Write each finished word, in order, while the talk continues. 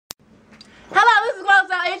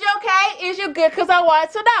you good because I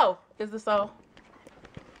wanted to know. Is this so?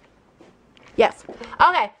 Yes.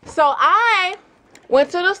 Okay, so I went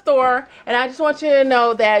to the store, and I just want you to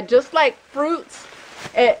know that just like fruits,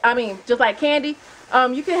 just like candy,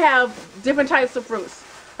 you can have different types of fruits.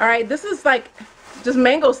 All right, this is like just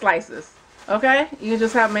mango slices. Okay, you can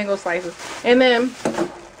just have mango slices, and then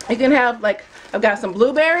you can have like I've got some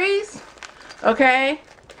blueberries. Okay,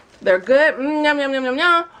 they're good. Yum yum yum yum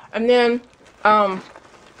yum. And then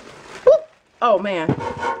whoop, oh man,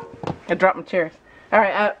 I dropped my cherries. All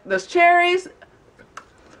right, there's cherries.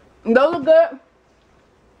 Those are good.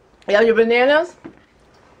 You have your bananas,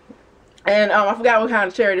 and I forgot what kind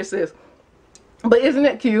of cherry this is, but isn't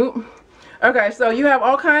it cute? Okay, so you have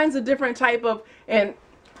all kinds of different type of, and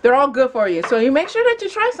they're all good for you. So you make sure that you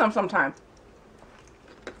try some sometime.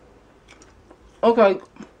 Okay.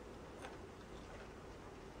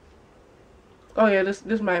 Oh yeah,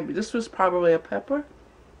 this was probably a pepper.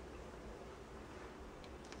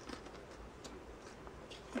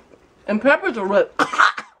 And peppers are really,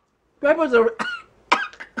 peppers are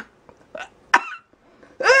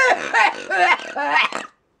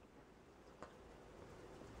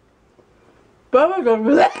peppers are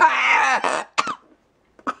really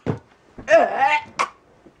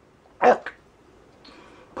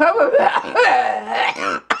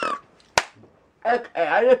okay,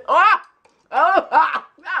 I just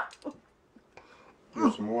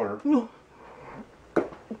Here's some water. No!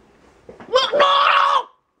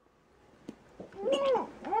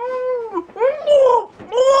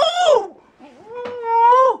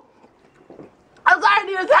 I'm sorry,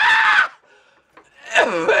 dude.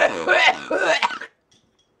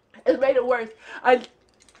 It's made it worse. I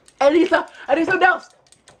need something else.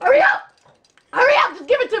 Hurry up! Hurry up! Just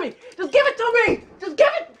give it to me! Just give it to me! Just give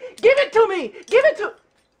it to me! Give it to.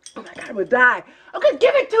 Oh my God, I'm gonna die. Okay,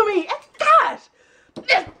 give it to me! Gosh! Open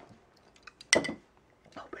it!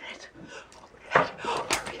 Open it!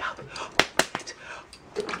 Hurry up! Open it!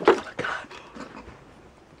 Oh my God!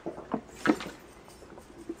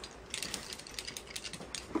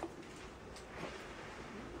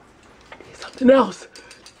 I need something else.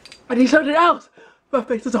 I need something else. My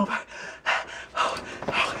face is over.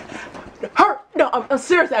 Hurry! No, I'm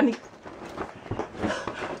serious. I need.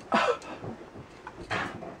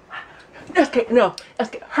 Okay, no.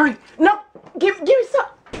 Okay, hurry! No, give me some.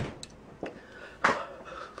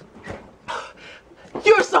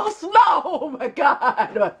 You're so slow. Oh my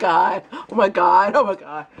God! Oh my God! Oh my God! Oh my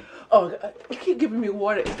God! Oh God. You keep giving me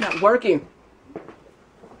water. It's not working.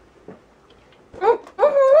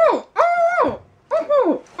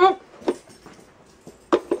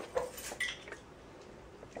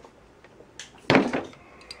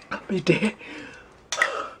 I'll be dead.